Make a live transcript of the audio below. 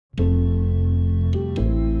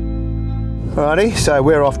Alrighty, so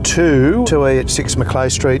we're off to 2E at 6 Macleay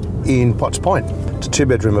Street in Potts Point. It's a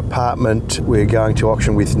 2-bedroom apartment we're going to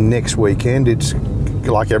auction with next weekend. It's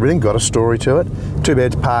like everything, got a story to it. 2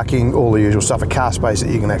 beds, parking, all the usual stuff, a car space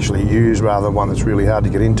that you can actually use rather than one that's really hard to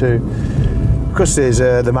get into. Because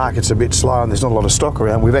the market's a bit slow and there's not a lot of stock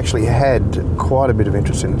around, we've actually had quite a bit of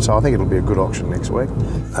interest in it, so I think it'll be a good auction next week.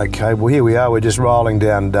 Okay, well here we are, we're just rolling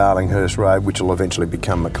down Darlinghurst Road, which will eventually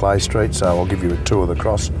become Macleay Street, so I'll give you a tour of the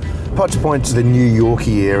cross. Potts Point's the New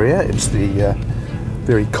Yorkie area, it's the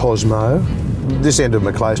very Cosmo. This end of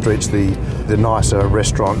Macleay Street's the nicer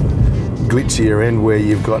restaurant, glitzier end where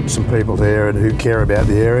you've got some people there and who care about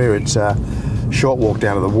the area. It's a short walk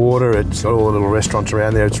down to the water, it's got all the little restaurants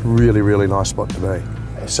around there, it's really, really nice spot to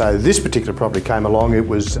be. So this particular property came along, it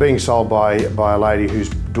was being sold by a lady whose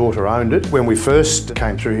daughter owned it. When we first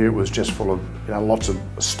came through here it was just full of lots of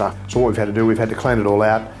stuff. So what we've had to do, we've had to clean it all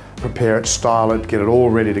out, prepare it, style it, get it all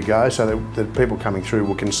ready to go so that people coming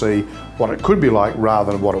through can see what it could be like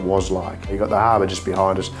rather than what it was like. You've got the harbour just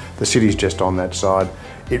behind us, the city's just on that side.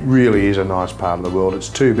 It really is a nice part of the world. It's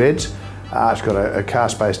 2 beds, it's got a car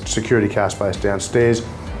space, security car space downstairs. A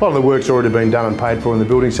lot of the work's already been done and paid for in the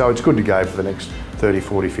building, so it's good to go for the next 30,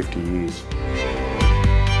 40, 50 years.